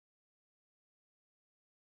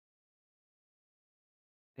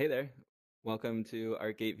Hey there. Welcome to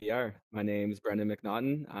ArtGate VR. My name is Brendon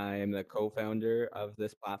McNaughton. I am the co-founder of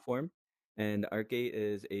this platform, and ArtGate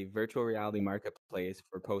is a virtual reality marketplace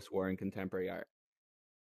for post-war and contemporary art.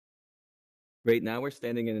 Right now, we're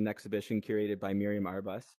standing in an exhibition curated by Miriam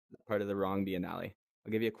Arbus, part of the Wrong Biennale.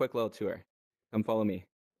 I'll give you a quick little tour. Come follow me.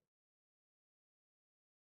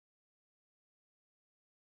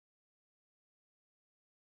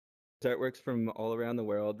 There's artworks from all around the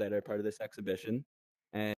world that are part of this exhibition,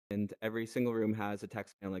 and every single room has a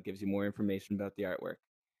text panel that gives you more information about the artwork.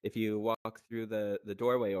 If you walk through the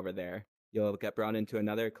doorway over there, you'll get brought into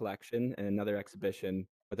another collection and another exhibition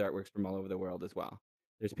with artworks from all over the world as well.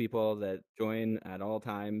 There's people that join at all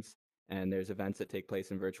times, and there's events that take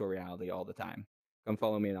place in virtual reality all the time. Come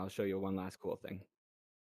follow me, and I'll show you one last cool thing.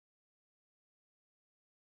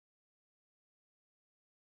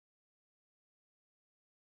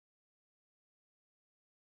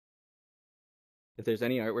 If there's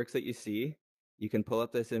any artworks that you see, you can pull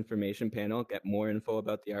up this information panel, get more info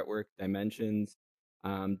about the artwork, dimensions,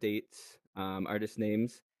 dates, artist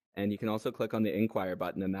names, and you can also click on the Inquire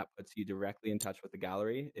button, and that puts you directly in touch with the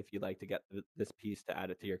gallery if you'd like to get this piece to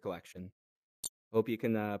add it to your collection. Hope you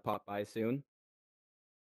can pop by soon.